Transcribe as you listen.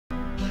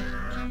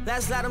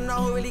Let's let them know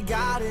who really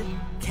got it.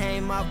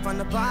 Came up from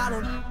the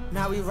bottom,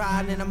 now we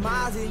riding in a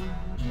Mozzie.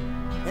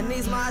 And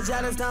these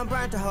Margielas done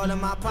burnt a hole in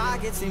my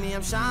pocket. See me,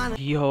 I'm shining.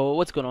 Yo,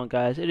 what's going on,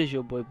 guys? It is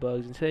your boy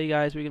Bugs, and today,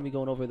 guys, we're gonna be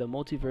going over the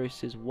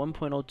Multiversus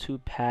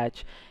 1.02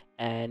 patch.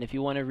 And if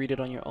you want to read it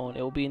on your own,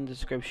 it will be in the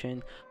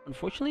description.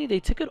 Unfortunately,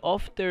 they took it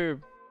off their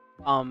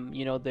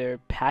their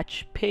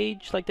patch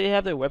page, like they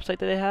have their website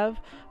that they have,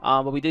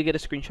 but we did get a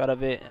screenshot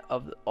of it,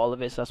 of all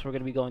of it, so that's what we're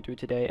going to be going through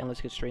today. And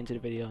let's get straight into the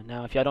video.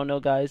 Now, if y'all don't know,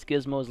 guys,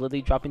 Gizmo is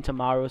literally dropping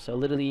tomorrow, so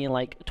literally in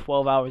like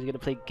 12 hours we're going to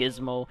play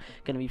Gizmo.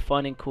 Gonna be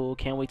fun and cool,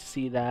 can't wait to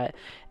see that.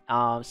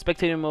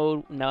 Spectator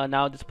mode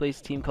now displays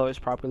team colors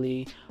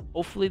properly.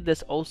 Hopefully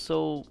this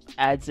also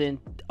adds in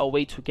a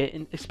way to get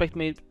in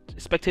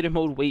spectator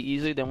mode way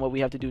easier than what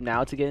we have to do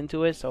now to get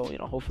into it, so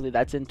hopefully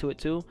that's into it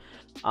too.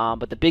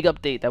 But the big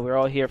update that we're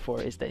all here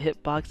for is the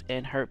hitbox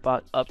and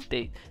hurtbox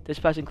update. This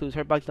patch includes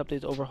hurtbox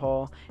updates,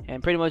 overhaul,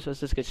 and pretty much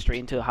let's just get straight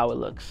into how it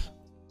looks.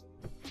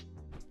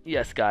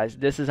 Yes, guys,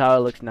 this is how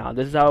it looks now.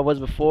 This is how it was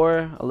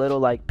before, a little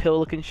like pill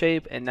looking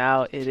shape, and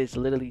now it is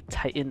literally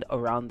tightened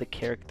around the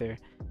character.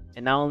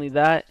 And not only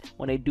that,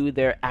 when they do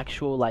their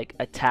actual like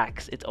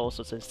attacks, it's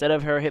also, so instead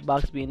of her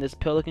hitbox being this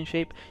pill looking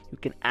shape, you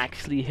can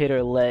actually hit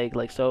her leg.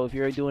 Like, so if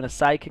you're doing a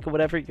side kick or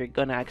whatever, you're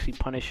gonna actually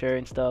punish her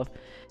and stuff.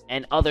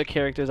 And other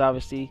characters,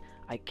 obviously.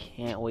 I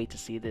can't wait to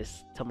see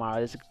this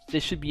tomorrow.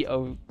 This should be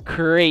a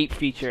great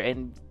feature,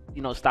 and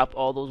stop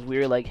all those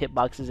weird like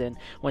hitboxes and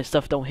when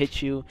stuff don't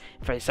hit you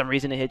for some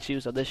reason it hits you.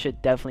 So this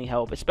should definitely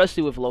help,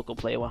 especially with local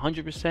play.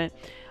 100%.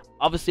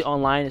 Obviously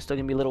online it's still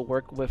gonna be a little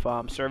work with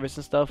service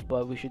and stuff,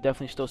 but we should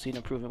definitely still see an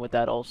improvement with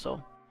that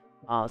also.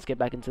 Let's get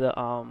back into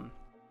the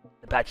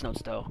patch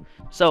notes though.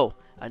 So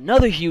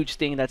another huge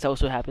thing that's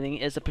also happening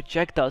is the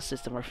projectile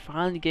system. We're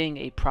finally getting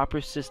a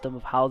proper system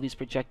of how these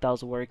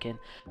projectiles work and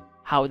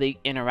how they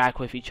interact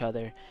with each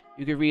other.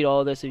 You can read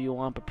all this if you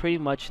want, but pretty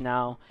much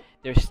now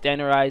they're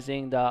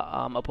standardizing the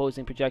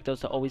opposing projectiles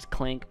to always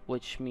clink,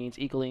 which means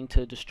equaling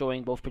to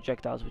destroying both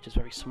projectiles, which is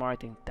very smart.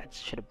 I think that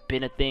should have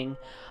been a thing.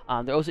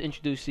 They're also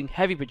introducing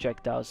heavy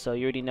projectiles, so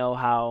you already know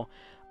how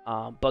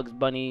Bugs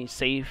Bunny,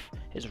 Safe,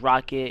 his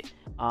rocket,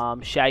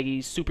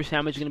 Shaggy's super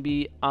sandwich is gonna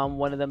be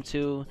one of them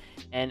too,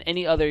 and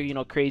any other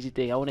crazy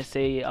thing. I want to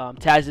say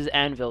Taz's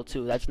anvil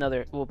too. That's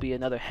will be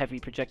another heavy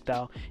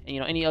projectile,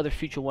 and any other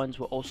future ones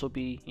will also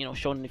be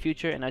shown in the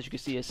future. And as you can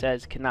see, it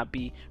says cannot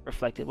be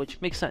reflected, which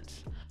makes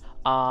sense.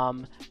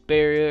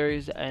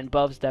 Barriers and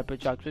buffs that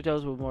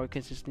projectiles will more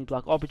consistently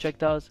block all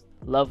projectiles.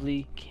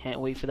 Lovely, can't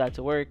wait for that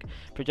to work.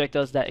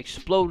 Projectiles that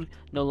explode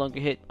no longer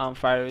hit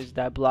fighters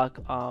that block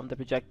the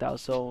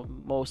projectiles, so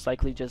most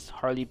likely just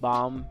Harley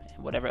bomb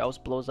and whatever else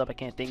blows up. I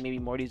can't think, maybe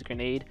Morty's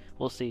grenade,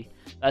 we'll see.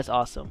 That's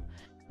awesome.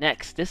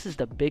 Next, this is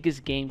the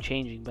biggest game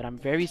changing, but I'm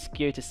very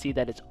scared to see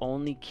that it's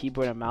only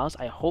keyboard and mouse.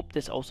 I hope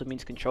this also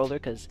means controller,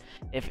 because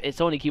if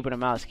it's only keyboard and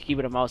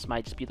mouse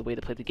might just be the way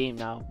to play the game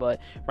now. But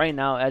right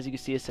now, as you can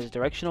see, it says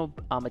directional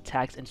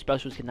attacks and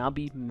specials can now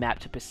be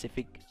mapped to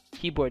specific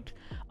keyboard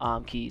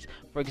keys.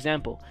 For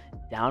example,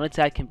 down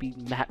attack can be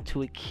mapped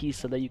to a key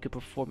so that you can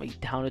perform a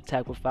down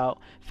attack without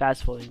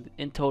fast forwarding.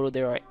 In total,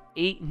 there are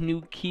 8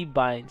 new key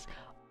binds.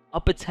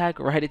 Up attack,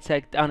 right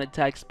attack, down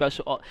attack,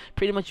 special.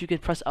 Pretty much you can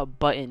press a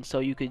button so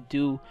you could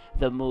do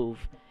the move.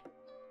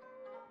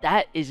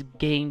 That is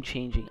game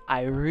changing.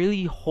 I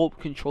really hope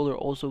controller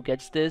also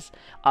gets this.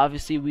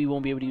 Obviously we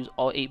won't be able to use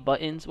all 8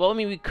 buttons. Well, I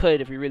mean, we could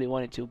if we really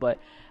wanted to, but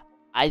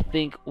I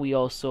think we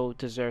also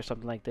deserve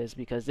something like this,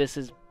 because this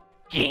is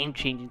game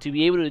changing. To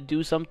be able to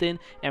do something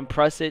and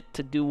press it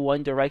to do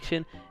one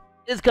direction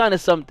is kind of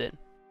something.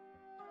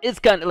 It's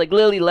kind of like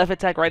literally left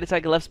attack, right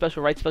attack, left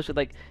special, right special.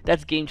 Like,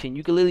 that's game changing.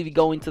 You can literally be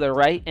going to the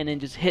right and then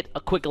just hit a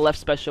quick left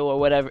special or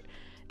whatever.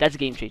 That's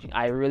game changing.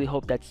 I really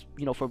hope that's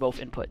for both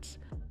inputs.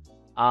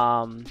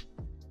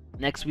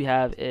 Next we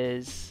have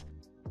is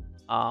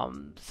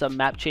some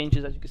map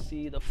changes. As you can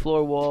see, the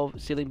floor, wall,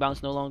 ceiling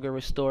bounce no longer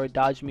restore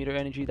dodge meter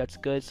energy. That's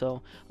good.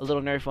 So a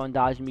little nerf on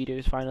dodge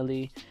meters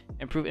finally.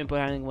 Improve input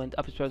handling when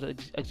up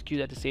specials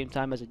execute at the same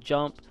time as a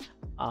jump.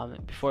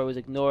 Before it was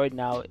ignored,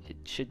 now it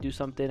should do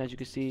something. As you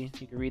can see,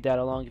 you can read that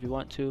along if you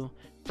want to.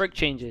 Perk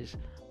changes.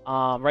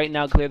 Right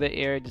now, Clear the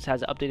Air just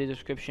has an updated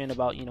description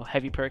about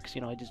heavy perks.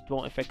 It just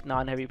won't affect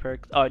non-heavy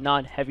perks or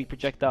non-heavy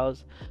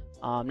projectiles.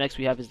 Next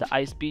we have is the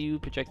ice BU.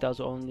 Projectiles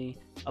will only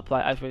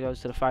apply ice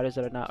projectiles to the fighters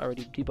that are not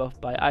already debuffed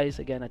by ice.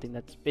 Again, I think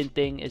that's been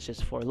thing. It's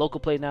just for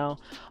local play now.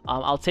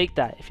 I'll take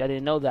that. If I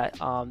didn't know that,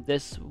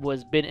 this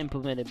was been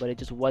implemented, but it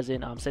just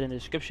wasn't said in the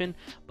description.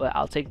 But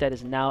I'll take that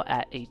as now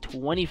at a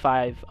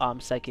 25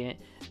 second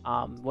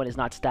when it's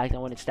not stacked,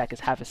 and when it's stacked is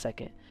half a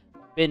second.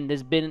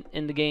 There's been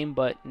in the game,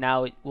 but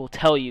now it will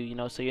tell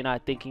you, so you're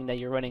not thinking that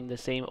you're running the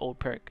same old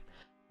perk.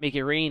 Make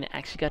It Rain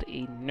actually got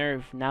a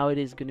nerf. Now it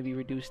is going to be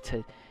reduced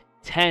to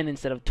 10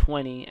 instead of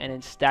 20, and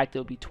then stacked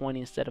it'll be 20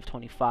 instead of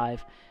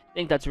 25. I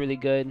think that's really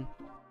good.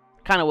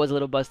 Kind of was a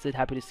little busted.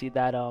 Happy to see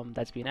that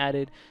that's being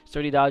added.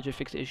 Sturdy Dodger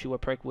fixed the issue where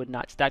perk would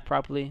not stack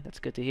properly. That's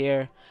good to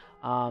hear.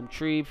 The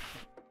tree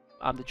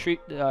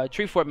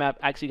fort map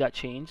actually got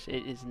changed.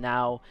 It is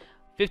now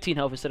 15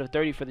 health instead of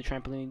 30 for the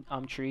trampoline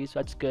tree, so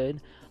that's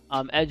good.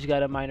 Edge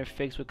got a minor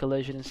fix with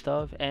collision and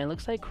stuff, and it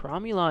looks like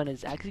Cromulon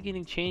is actually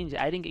getting changed,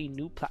 adding a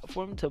new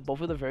platform to both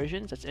of the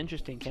versions. That's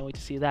interesting. Can't wait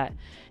to see that.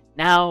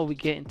 Now we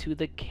get into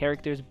the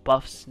characters'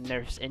 buffs,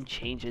 nerfs, and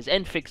changes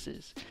and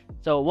fixes.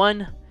 So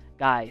one,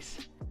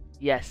 guys,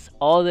 yes,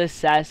 all the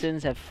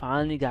assassins have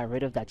finally got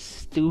rid of that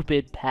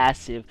stupid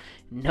passive.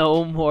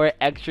 No more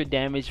extra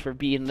damage for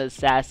being an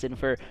assassin,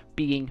 for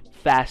being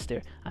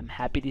faster. I'm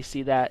happy to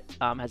see that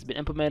has been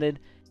implemented.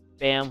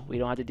 Bam, we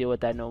don't have to deal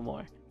with that no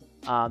more.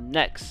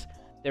 Next,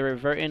 they're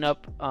reverting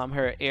up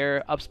her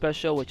air up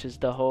special, which is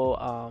the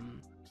whole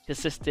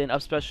consistent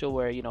up special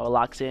where, you know, it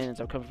locks in,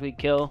 it's a complete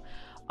kill.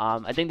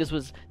 I think this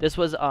was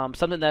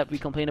something that we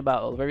complained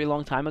about a very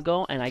long time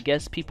ago, and I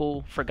guess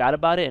people forgot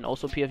about it, and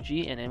also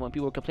PFG. And then when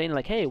people were complaining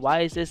like, hey, why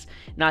is this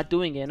not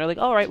doing it, and they're like,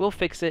 all right, we'll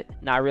fix it,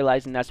 not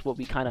realizing that's what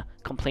we kind of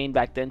complained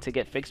back then to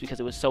get fixed, because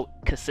it was so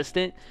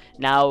consistent.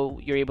 Now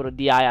you're able to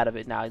DI out of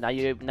it. Now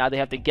they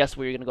have to guess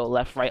where you're gonna go,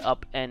 left, right,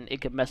 up, and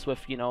it could mess with,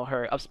 you know,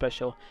 her up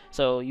special,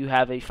 so you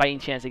have a fighting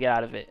chance to get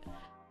out of it.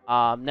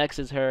 Next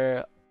is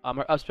her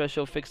up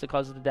special fix that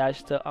causes the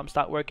dash to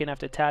stop working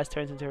after task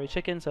turns into a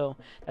chicken, so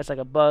that's like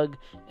a bug.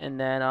 And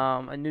then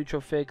a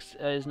neutral fix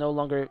is no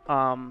longer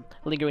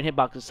lingering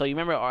hitboxes. So you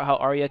remember how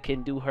Arya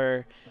can do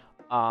her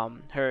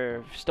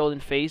stolen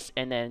face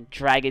and then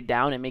drag it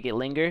down and make it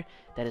linger?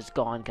 That is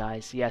gone,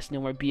 guys. Yes,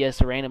 no more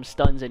BS random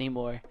stuns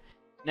anymore.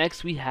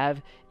 Next we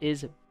have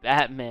is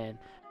Batman.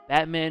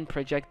 Batman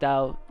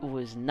projectile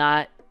was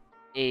not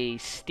a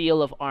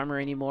steal of armor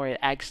anymore. It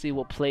actually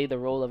will play the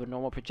role of a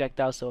normal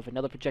projectile, so if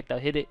another projectile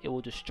hit it, it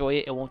will destroy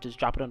it. It won't just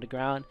drop it on the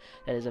ground.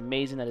 That is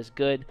amazing. That is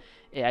good.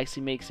 It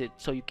actually makes it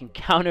so you can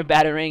counter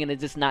battering, and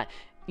it's just not,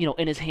 you know,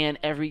 in his hand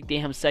every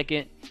damn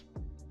second.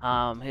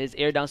 His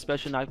air down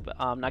special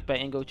knockback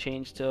angle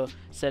changed to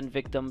send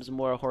victims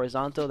more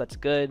horizontal. That's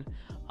good.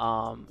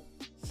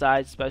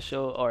 Side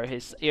special, or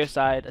his air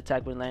side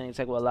attack when landing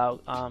attack will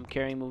allow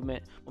carrying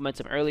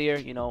momentum earlier,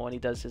 you know, when he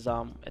does his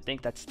I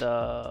think that's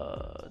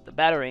the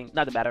battering,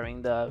 not the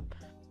battering, the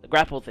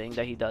grapple thing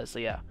that he does. So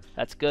yeah,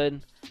 that's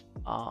good.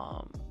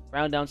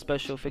 Round down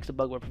special, fix the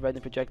bug where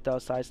preventing projectile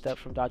sidestep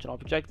from dodging all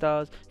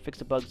projectiles. Fix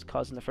the bugs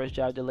causing the first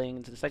jab delaying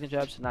into the second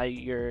jab, so now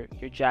your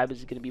jab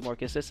is going to be more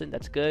consistent.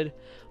 That's good.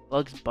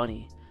 Bugs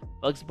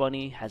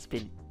Bunny has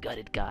been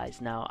gutted, guys.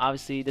 Now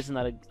obviously this is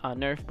not a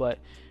nerf, but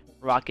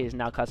Rocket is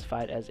now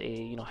classified as a,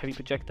 you know, heavy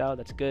projectile.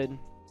 That's good.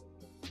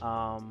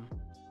 And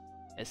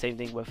same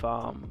thing with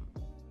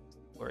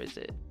where is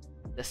it?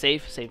 The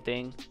safe, same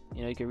thing.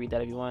 You know, you can read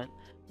that if you want.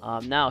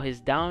 Now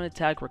his down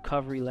attack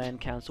recovery land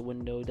cancel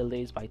window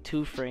delays by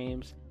 2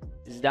 frames.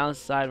 His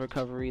downside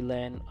recovery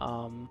land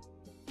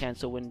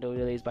cancel window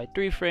delays by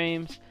 3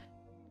 frames.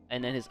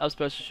 And then his up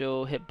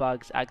special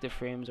hitbox active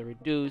frames are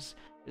reduced.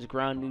 His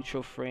ground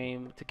neutral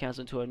frame to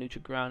cancel into a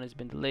neutral ground has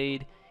been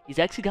delayed. He's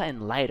actually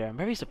gotten lighter. I'm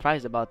very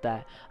surprised about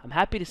that. I'm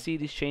happy to see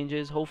these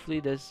changes. Hopefully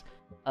this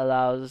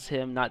allows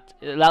him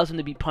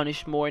to be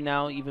punished more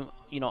now, even,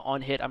 you know,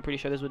 on hit. I'm pretty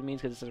sure that's what it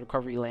means, because it says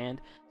recovery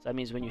land, so that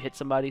means when you hit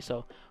somebody.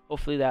 So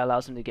hopefully that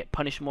allows him to get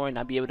punished more and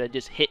not be able to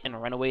just hit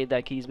and run away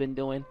like he's been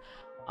doing.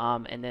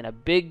 And then a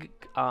big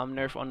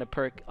nerf on the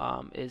perk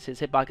is his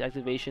hitbox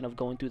activation of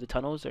going through the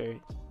tunnels, or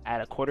at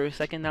a quarter of a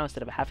second now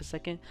instead of a half a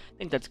second. I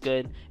think that's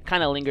good.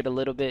 Kind of lingered a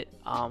little bit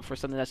for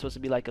something that's supposed to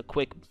be like a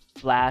quick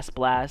blast,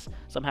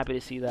 so I'm happy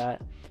to see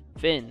that.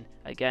 Finn,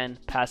 again,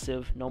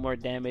 passive, no more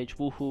damage,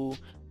 woohoo.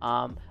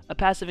 A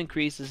passive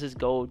increases his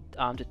gold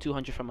to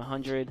 200 from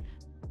 100.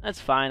 That's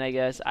fine, I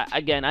guess.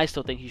 I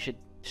still think he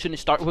shouldn't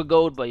start with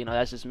gold, but you know,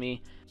 that's just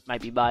me.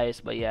 Might be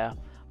biased, but yeah.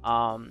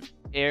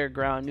 Air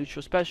ground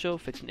neutral special,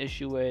 fix an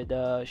issue where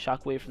the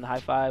shockwave from the high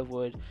five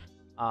would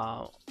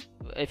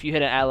if you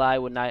hit an ally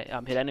would not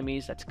hit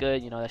enemies. That's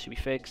good, you know, that should be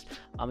fixed.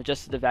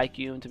 Adjusted the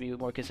vacuum to be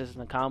more consistent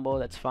in the combo.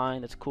 That's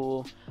fine, that's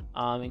cool.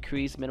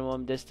 Increase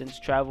minimum distance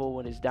travel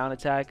when it's down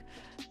attack.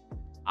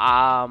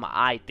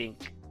 I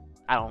think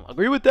I don't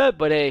agree with that,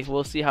 but hey,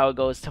 we'll see how it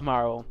goes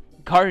tomorrow.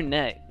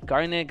 Garnet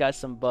got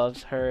some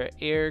buffs. Her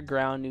air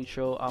ground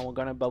neutral when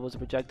Garnet bubbles the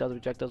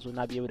projectiles will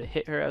not be able to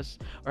hit her or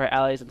her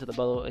allies until the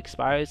bubble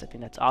expires. I think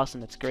that's awesome.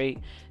 That's great.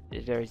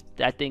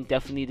 That thing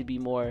definitely need to be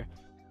more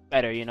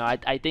better, you know.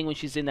 I think when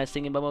she's in that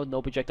singing bubble,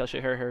 no projectile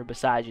should hurt her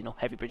besides, you know,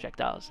 heavy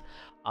projectiles.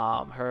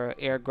 Her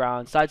air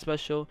ground side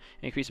special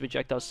increase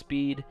projectile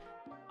speed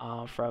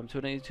from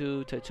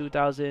 22 to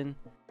 2000.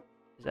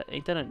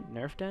 Ain't that a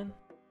nerf then?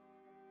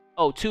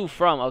 Oh, 2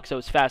 from. Okay, so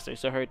it's faster.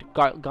 So her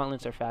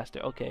gauntlets are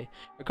faster. Okay.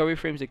 Recovery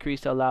frames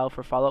decrease to allow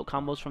for follow-up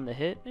combos from the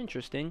hit.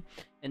 Interesting.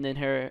 And then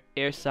her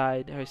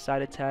side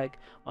attack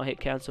on hit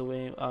cancel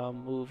when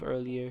move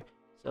earlier.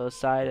 So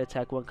side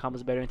attack 1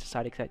 combos better into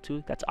side attack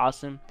 2. That's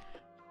awesome.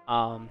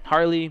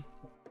 Harley.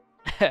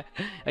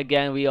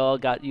 Again, you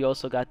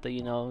also got the,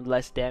 you know,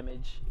 less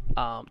damage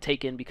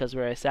taken because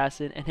we're an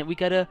assassin, and then we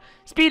got a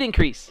speed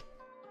increase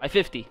by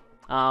 50.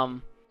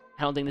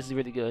 I don't think this is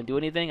really going to do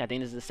anything. I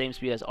think this is the same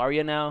speed as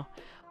Arya now.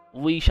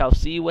 We shall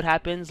see what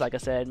happens. Like I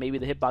said, maybe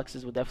the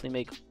hitboxes will definitely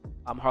make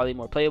Harley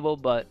more playable,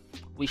 but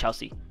we shall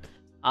see.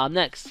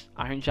 Next,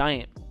 Iron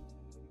Giant.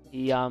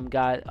 He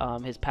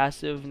got his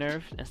passive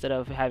nerfed. Instead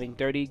of having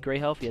 30 gray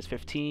health, he has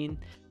 15.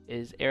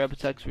 His air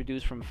attacks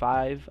reduced from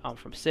 5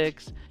 from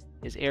 6.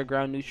 His air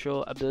ground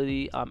neutral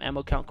ability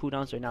ammo count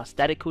cooldowns are now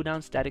static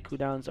cooldowns. Static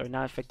cooldowns are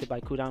not affected by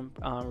cooldown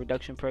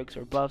reduction perks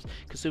or buffs.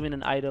 Consuming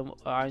an item,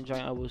 Iron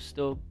Giant will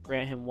still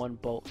grant him 1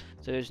 bolt.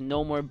 So there's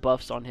no more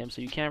buffs on him.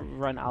 So you can't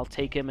run I'll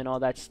take him and all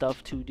that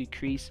stuff to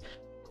decrease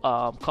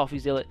Coffee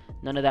Zealot.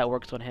 None of that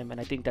works on him,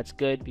 and I think that's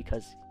good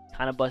because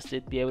kind of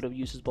busted. Be able to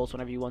use his bolts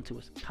whenever you want to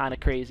was kind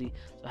of crazy.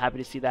 So happy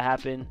to see that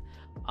happen.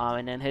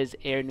 And then his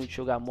air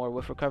neutral got more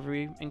whiff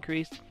recovery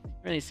increased.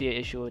 Really see an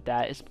issue with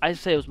that. I'd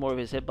say it was more of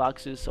his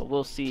hitboxes, so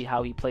we'll see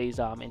how he plays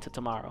into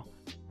tomorrow.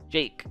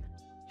 Jake,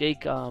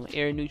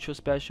 air neutral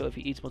special. If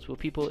he eats multiple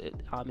people,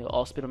 it'll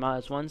all spit him out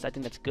as ones. I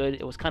think that's good.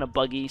 It was kind of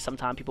buggy.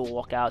 Sometimes people will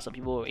walk out. Some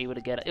people were able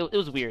to get it. It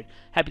was weird.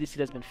 Happy to see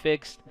that's been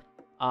fixed.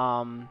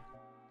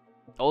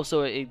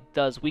 Also, it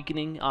does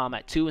weakening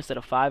at 2 instead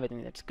of 5. I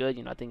think that's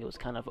good. I think it was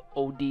kind of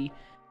OD.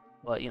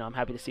 But, I'm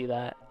happy to see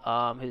that.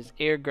 His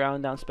air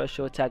ground down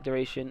special attack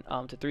duration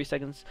to 3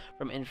 seconds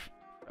from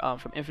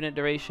infinite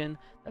duration.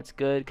 That's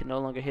good. Can no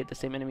longer hit the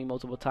same enemy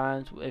multiple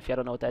times. If you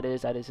don't know what that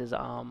is his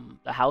the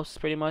house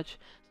pretty much.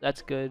 So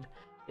that's good.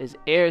 His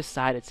air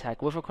side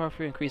attack whiff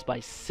recovery increased by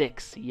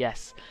 6.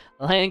 Yes.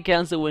 Land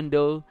cancel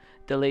window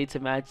delayed to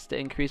match the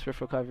increased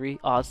whiff recovery.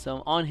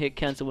 Awesome. On hit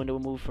cancel window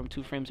moved from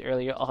 2 frames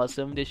earlier.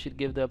 Awesome. This should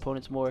give the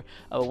opponents more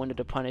of a window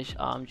to punish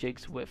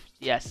Jake's whiff.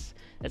 Yes.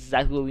 That's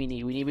exactly what we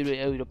need. We need to be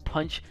able to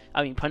punish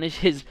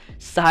his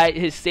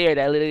stare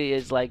that literally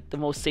is like the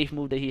most safe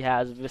move that he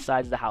has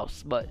besides the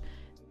house. But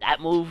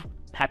that move,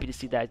 happy to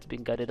see that it's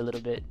been gutted a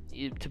little bit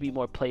to be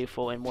more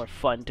playful and more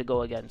fun to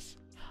go against.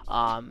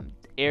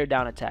 Air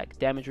down attack,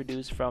 damage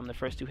reduced from the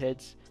first 2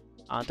 hits.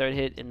 On 3rd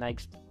hit, it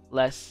likes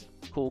less.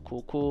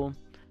 Cool.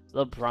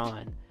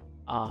 LeBron,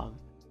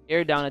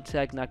 air down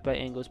attack, knocked by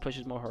angles,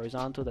 pushes more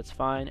horizontal. That's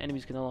fine.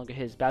 Enemies can no longer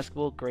hit his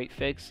basketball. Great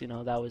fix.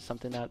 That was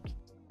something that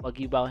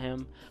buggy about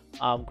him.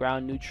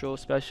 Ground neutral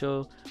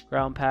special,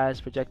 ground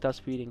pass, projectile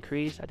speed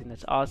increase. I think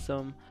that's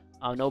awesome.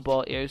 No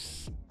ball air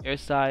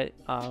side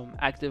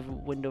active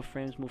window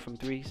frames move from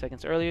 3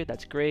 seconds earlier.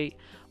 That's great.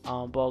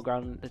 Ball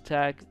ground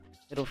attack,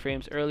 middle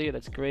frames earlier.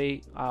 That's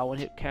great. One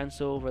hit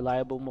cancel,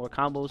 reliable, more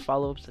combos,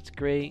 follow-ups. That's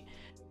great.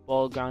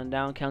 Ball ground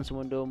down, cancel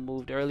window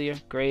moved earlier.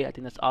 Great. I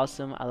think that's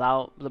awesome.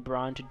 Allow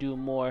LeBron to do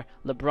more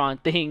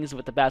LeBron things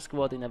with the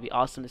basketball. I think that'd be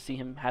awesome to see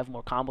him have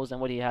more combos than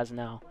what he has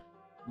now.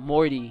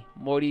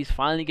 Morty's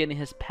finally getting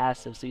his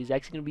passive, so he's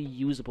actually going to be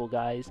usable,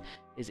 guys.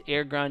 His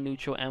air ground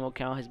neutral ammo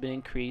count has been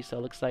increased, so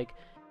it looks like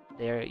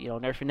they're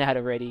nerfing that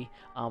already.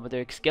 But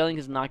they're scaling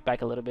his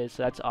knockback a little bit,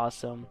 so that's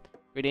awesome.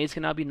 Grenades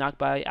cannot be knocked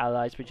by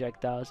allies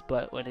projectiles,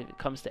 but when it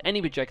comes to any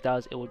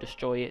projectiles, it will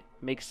destroy it.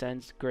 Makes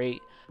sense.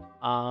 Great.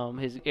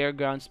 His air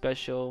ground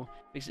special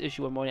fixes the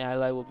issue where Morty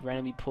ally will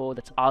randomly pull.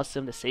 That's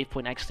awesome. The save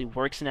point actually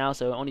works now,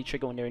 so it only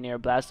trigger when they're near a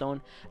blast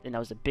zone. I think that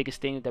was the biggest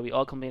thing that we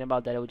all complained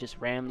about, that it would just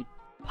randomly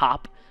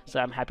pop. So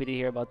I'm happy to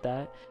hear about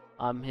that.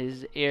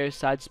 His air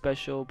side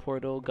special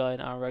portal gun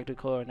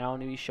reticle are now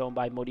only be shown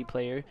by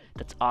multiplayer.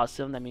 That's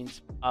awesome. That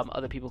means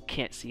other people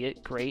can't see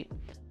it. Great.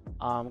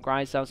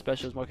 Grind sound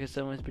special is more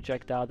consistent with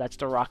projectile. That's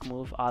the rock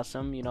move.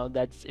 Awesome.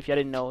 That's, if you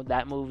didn't know,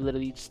 that move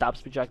literally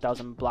stops projectiles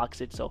and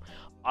blocks it. So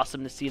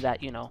awesome to see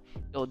that,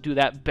 it'll do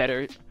that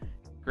better.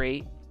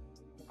 Great.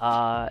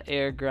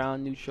 Air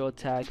ground neutral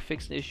attack,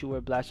 fixed the issue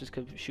where blasters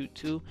could shoot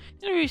 2. You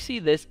don't really see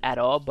this at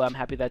all, but I'm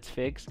happy that's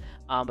fixed.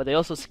 But they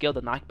also scaled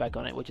the knockback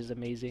on it, which is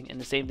amazing.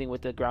 And the same thing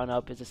with the ground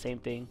up is the same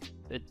thing.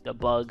 The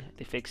bug,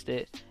 they fixed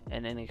it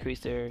and then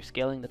increased their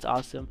scaling. That's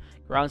awesome.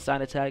 Ground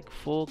sign attack,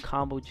 full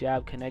combo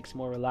jab, connects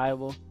more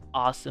reliable.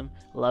 Awesome,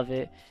 love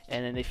it.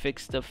 And then they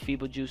fixed the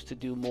feeble juice to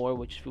do more,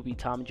 which will be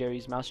Tom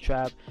Jerry's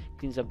mousetrap.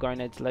 Cleans up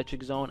Garnet's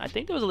electric zone. I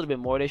think there was a little bit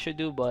more they should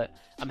do, but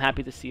I'm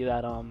happy to see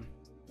that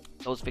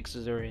those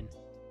fixes are in.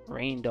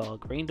 Rain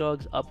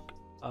Dog's up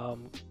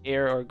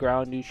air or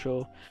ground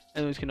neutral.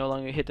 Enemies can no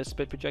longer hit the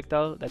spit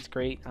projectile. That's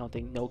great. I don't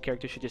think no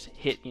character should just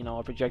hit,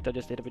 a projectile,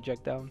 just hit a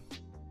projectile.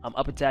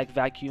 Up attack,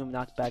 vacuum,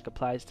 knockback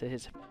applies to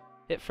his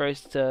hit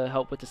first to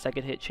help with the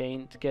second hit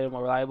chain to get it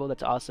more reliable.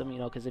 That's awesome,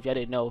 because if you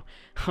didn't know,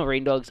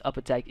 Rain Dog's up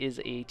attack is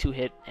a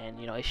 2-hit, and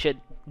it should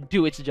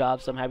do its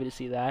job, so I'm happy to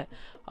see that.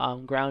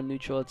 Ground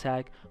neutral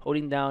attack,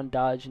 holding down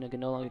dodge, can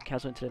no longer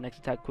cancel into the next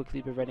attack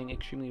quickly, preventing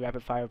extremely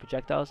rapid fire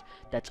projectiles.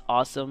 That's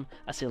awesome.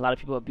 I see a lot of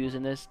people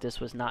abusing this. This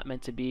was not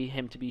meant to be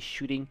him to be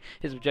shooting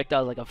his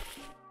projectiles like a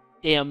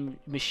damn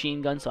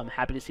machine gun, so I'm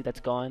happy to see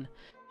that's gone.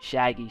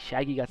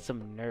 Shaggy got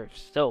some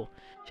nerfs. So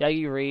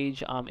Shaggy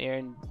Rage,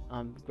 air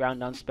and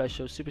ground down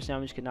special, super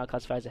sandwich can now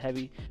classify as a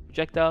heavy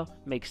projectile.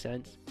 Makes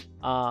sense.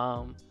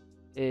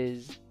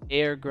 Is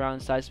air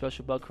ground side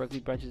special bug correctly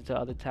branches into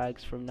other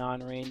tags from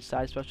non-range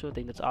side special. I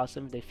think that's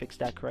awesome. They fixed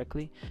that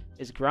correctly.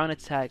 Is ground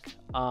attack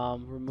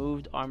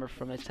removed armor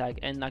from attack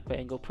and knocked by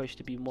angle push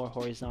to be more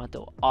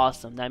horizontal.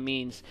 Awesome. That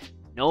means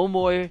no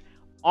more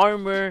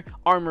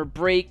armor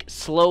break,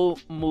 slow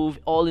move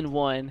all in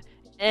one,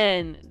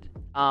 and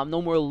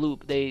No more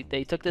loop.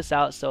 They took this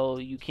out, so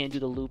you can't do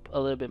the loop a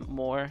little bit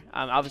more.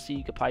 Obviously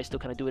you could probably still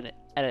kind of do it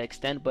at an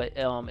extent, but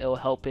it'll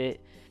help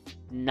it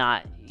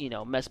not,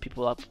 mess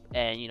people up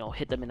and,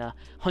 hit them in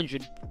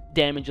 100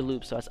 damage a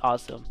loop. So that's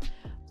awesome.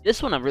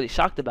 This one I'm really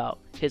shocked about.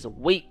 His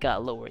weight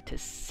got lowered to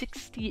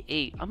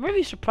 68. I'm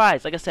really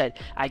surprised. Like I said,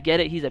 I get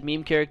it. He's a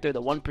meme character,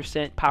 the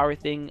 1% power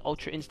thing,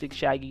 Ultra Instinct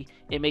Shaggy.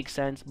 It makes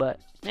sense, but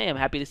hey, I'm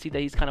happy to see that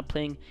he's kind of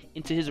playing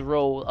into his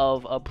role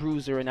of a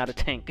bruiser and not a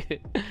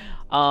tank.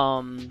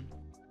 Ground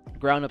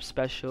up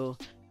special,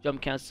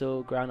 jump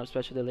cancel, ground up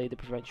special delay to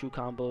prevent true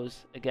combos.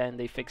 Again,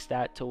 they fixed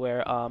that to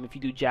where if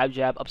you do jab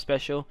jab up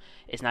special,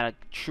 it's not a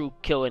true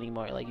kill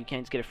anymore. Like you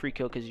can't just get a free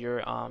kill because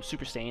you're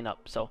super staying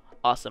up. So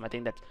awesome. I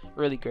think that's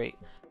really great.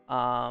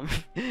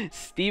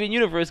 Steven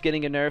Universe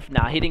getting a nerf.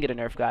 Nah, he didn't get a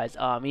nerf, guys.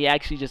 He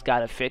actually just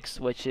got a fix,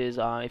 which is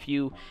if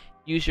you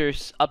use your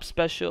up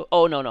special.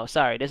 Oh no,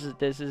 sorry. This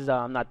is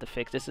not the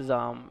fix. This is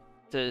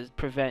to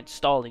prevent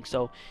stalling.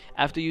 So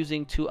after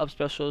using 2 up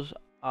specials,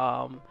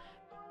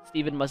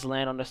 Steven must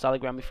land on the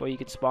solid ground before he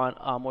can spawn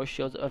more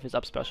shields of his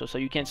up special. So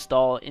you can't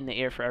stall in the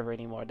air forever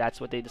anymore.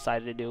 That's what they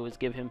decided to do, is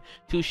give him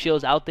 2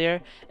 shields out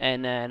there,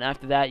 and then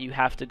after that you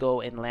have to go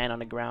and land on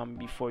the ground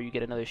before you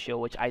get another shield,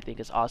 which I think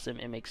is awesome.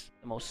 It makes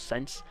the most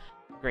sense.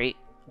 Great,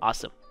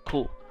 awesome,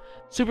 cool.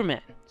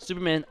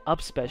 Superman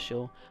up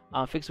special.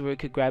 Fix where it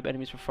could grab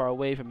enemies from far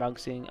away from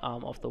bouncing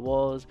off the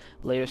walls.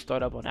 Later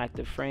start up on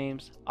active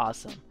frames.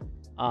 Awesome.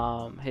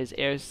 His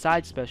air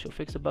side special,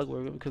 fix a bug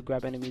where we could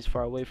grab enemies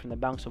far away from the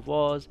bounce of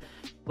walls.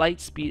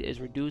 Light speed is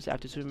reduced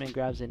after Superman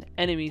grabs an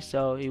enemy,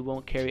 so he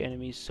won't carry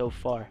enemies so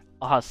far.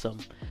 Awesome.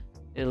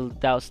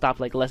 That'll stop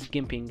like less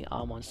gimping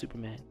on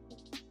Superman.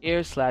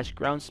 Air slash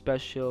ground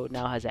special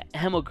now has an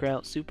ammo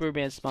count.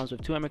 Superman spawns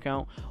with 2 ammo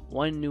count,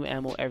 1 new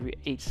ammo every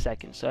 8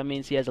 seconds. So that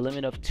means he has a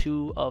limit of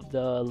 2 of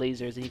the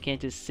lasers, and he can't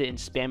just sit and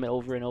spam it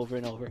over and over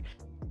and over.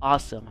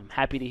 Awesome. I'm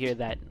happy to hear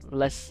that.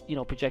 Less,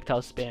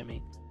 projectile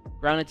spamming.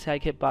 Ground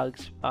attack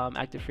hitbox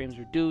active frames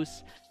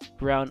reduce.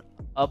 Ground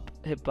up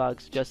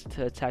hitbox just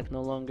to attack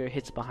no longer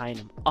hits behind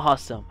him.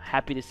 Awesome.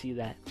 Happy to see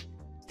that.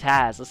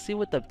 Taz. Let's see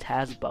what the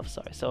Taz buffs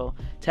are. So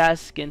Taz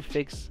skin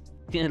fix.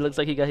 It looks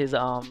like he got his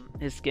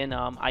skin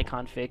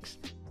icon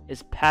fixed.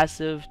 His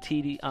passive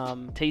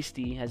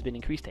tasty has been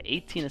increased to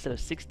 18 instead of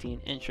 16.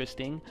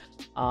 Interesting.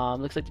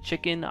 Looks like the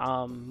chicken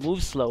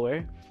moves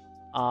slower.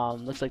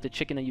 Looks like the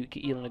chicken that you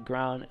can eat on the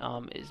ground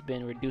has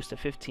been reduced to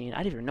 15.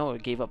 I didn't even know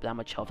it gave up that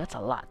much health. That's a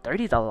lot.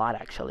 30 is a lot,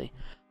 actually.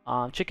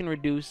 Chicken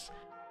reduced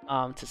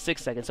to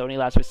 6 seconds, so it only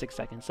lasts for 6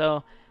 seconds.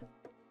 So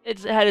it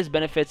had its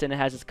benefits and it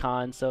has its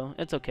cons, so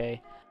it's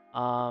okay.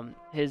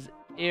 His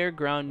air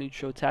ground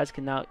neutral. Taz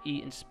can now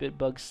eat and spit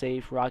bug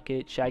safe.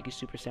 Rocket Shaggy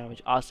super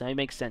sandwich. Awesome. It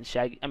makes sense.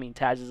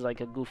 Taz is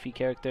like a goofy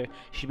character.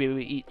 She should be able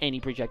to eat any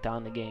projectile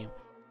in the game.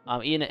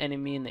 Eating an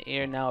enemy in the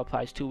air now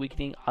applies 2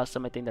 weakening.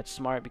 Awesome. I think that's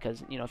smart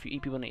because if you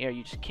eat people in the air,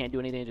 you just can't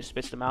do anything. It just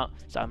spits them out.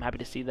 So I'm happy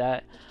to see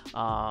that.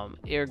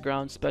 Air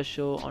ground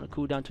special on a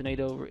cooldown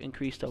tornado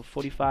increased to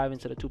 45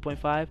 instead of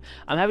 2.5.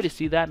 I'm happy to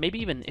see that. Maybe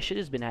even it should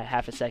have been at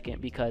half a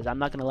second, because I'm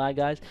not gonna lie,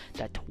 guys,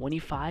 that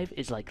 25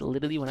 is like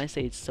literally, when I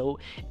say it's so,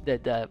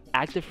 the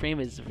active frame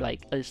is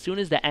like as soon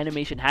as the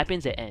animation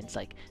happens, it ends.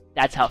 Like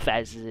that's how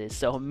fast it is.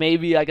 So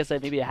maybe, like I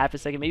said, maybe a half a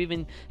second, maybe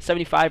even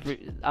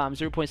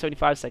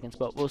 0.75 seconds,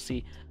 but we'll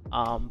see.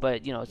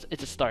 But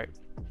it's a start.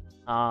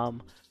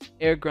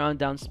 Air ground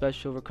down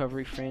special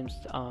recovery frames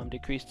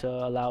decreased to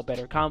allow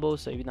better combos.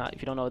 So if you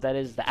don't know what that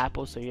is, the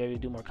apple, so you're able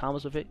to do more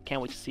combos with it.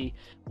 Can't wait to see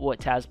what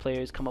Taz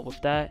players come up with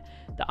that.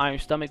 The iron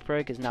stomach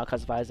perk is now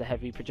classified as a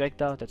heavy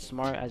projectile. That's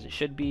smart, as it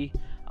should be.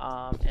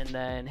 And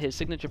then his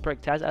signature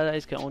perk, Taz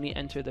allies can only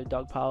enter the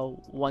dog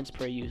pile once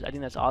per use. I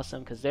think that's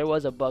awesome, because there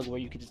was a bug where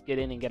you could just get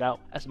in and get out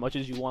as much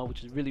as you want,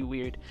 which is really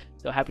weird.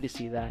 So happy to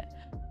see that.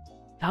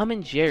 Tom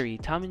and Jerry.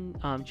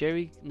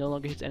 Jerry no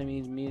longer hits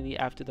enemies immediately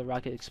after the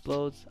rocket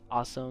explodes.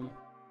 Awesome.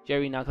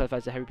 Jerry now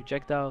classifies as a heavy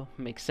projectile.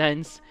 Makes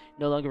sense.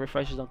 No longer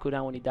refreshes on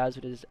cooldown when he dies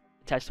with his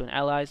attached to an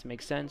ally.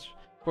 Makes sense.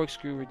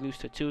 Corkscrew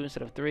reduced to 2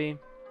 instead of 3.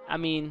 I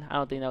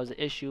don't think that was an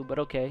issue, but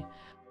okay.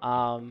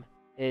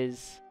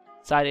 His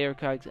side air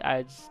crags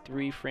adds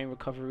 3 frame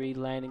recovery,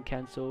 land and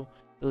cancel,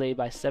 delayed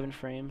by 7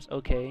 frames.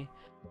 Okay.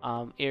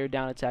 Air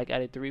down attack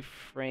added 3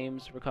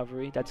 frames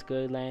recovery. That's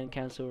good. Land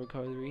cancel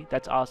recovery.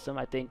 That's awesome.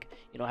 I think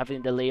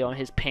having a delay on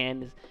his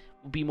pan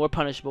will be more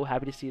punishable.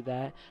 Happy to see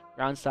that.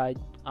 Ground side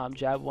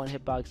jab 1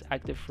 hitbox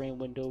active frame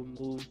window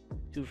move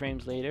 2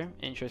 frames later.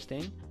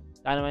 Interesting.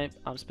 Dynamite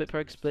split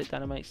perk split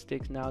dynamite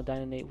sticks now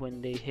detonate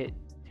when they hit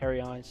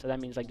on, so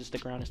that means like just the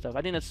ground and stuff.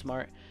 I think that's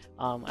smart.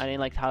 I didn't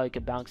like how it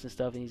could bounce and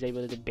stuff, and he's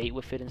able to debate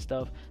with it and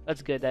stuff.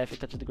 That's good that if it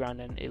touches the ground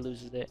then it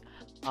loses it.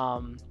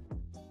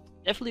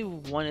 Definitely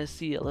want to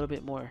see a little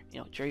bit more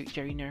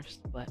Jerry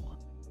nerfs, but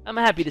I'm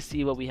happy to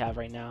see what we have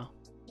right now.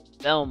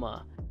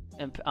 Velma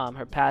and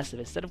her passive,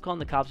 instead of calling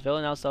the cops,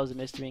 Velma now solves the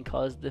mystery and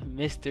calls the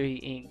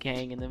Mystery Inc.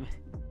 gang. And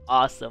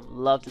awesome,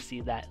 love to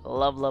see that.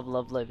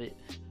 Love it.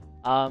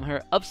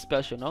 Her up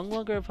special no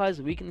longer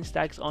applies weakening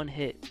stacks on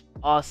hit.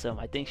 awesome.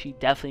 I think she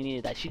definitely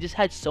needed that. She just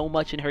had so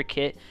much in her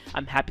kit.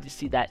 I'm happy to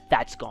see that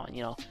that's gone.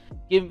 You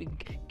know,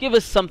 give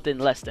us something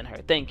less than her.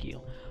 Thank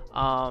you.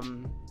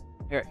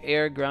 Her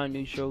air ground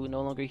neutral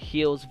no longer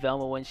heals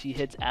Velma when she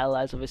hits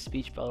allies with a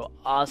speech bubble.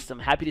 Awesome.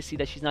 Happy to see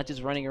that she's not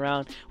just running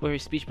around with her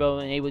speech bubble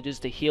and able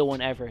just to heal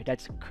whenever.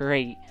 That's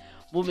great.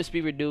 Movement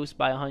speed reduced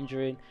by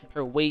 100.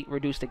 Her weight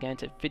reduced again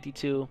to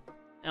 52.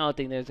 I don't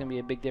think there's gonna be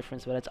a big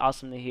difference, but that's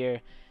awesome to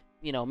hear.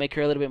 You know, make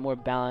her a little bit more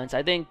balanced.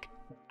 I think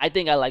I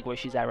like where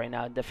she's at right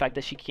now. The fact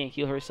that she can't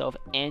heal herself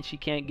and she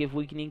can't give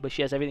weakening, but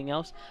she has everything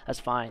else, that's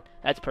fine.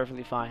 That's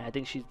perfectly fine. I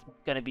think she's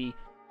gonna be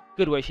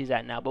good where she's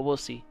at now, but we'll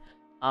see.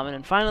 And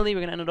then finally,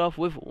 we're gonna end it off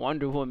with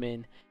Wonder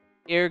Woman.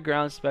 Air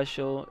ground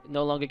special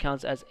no longer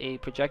counts as a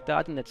projectile.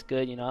 I think that's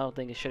good. You know, I don't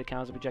think it should have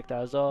counted as a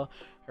projectile at all.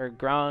 Her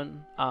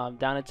ground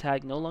down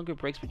attack no longer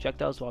breaks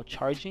projectiles while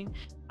charging.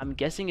 I'm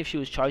guessing if she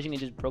was charging, it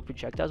just broke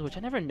projectiles, which I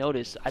never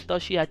noticed. I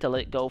thought she had to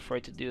let go for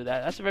it to do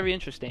that. That's very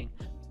interesting.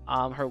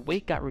 Her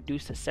weight got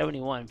reduced to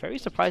 71. Very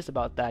surprised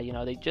about that. You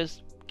know, they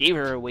just gave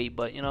her a weight,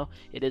 but you know,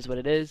 it is what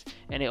it is.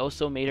 And it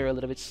also made her a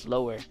little bit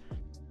slower.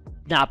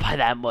 Not by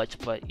that much,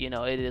 but you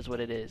know, it is what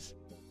it is.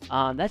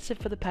 That's it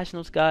for the patch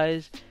notes,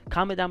 guys.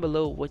 Comment down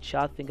below what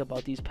y'all think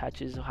about these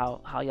patches,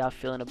 how y'all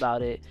feeling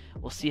about it.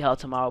 We'll see how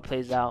tomorrow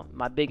plays out.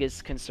 My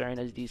biggest concern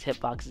is these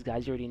hitboxes,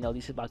 guys. You already know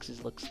these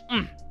hitboxes looks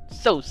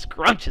so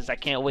scrumptious. I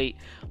can't wait.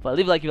 But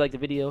leave a like if you like the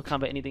video.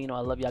 Comment anything. You know I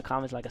love y'all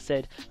comments. Like I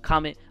said,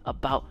 comment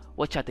about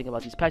what y'all think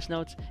about these patch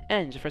notes.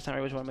 And it's the first time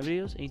I watch one of my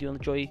videos and you do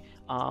enjoy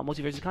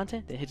Multiversus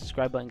content, then hit the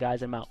subscribe button,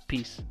 guys. I'm out.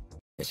 Peace.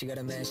 Yeah, she got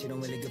a man, she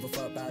don't really give a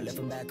fuck about. Left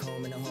him back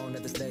home in a whole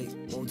nother state.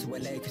 Moved to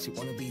LA cause she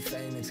wanna be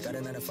famous. Got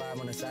a 9 to 5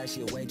 on the side,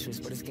 she a waitress.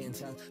 But it's getting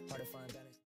tough, hard to find that.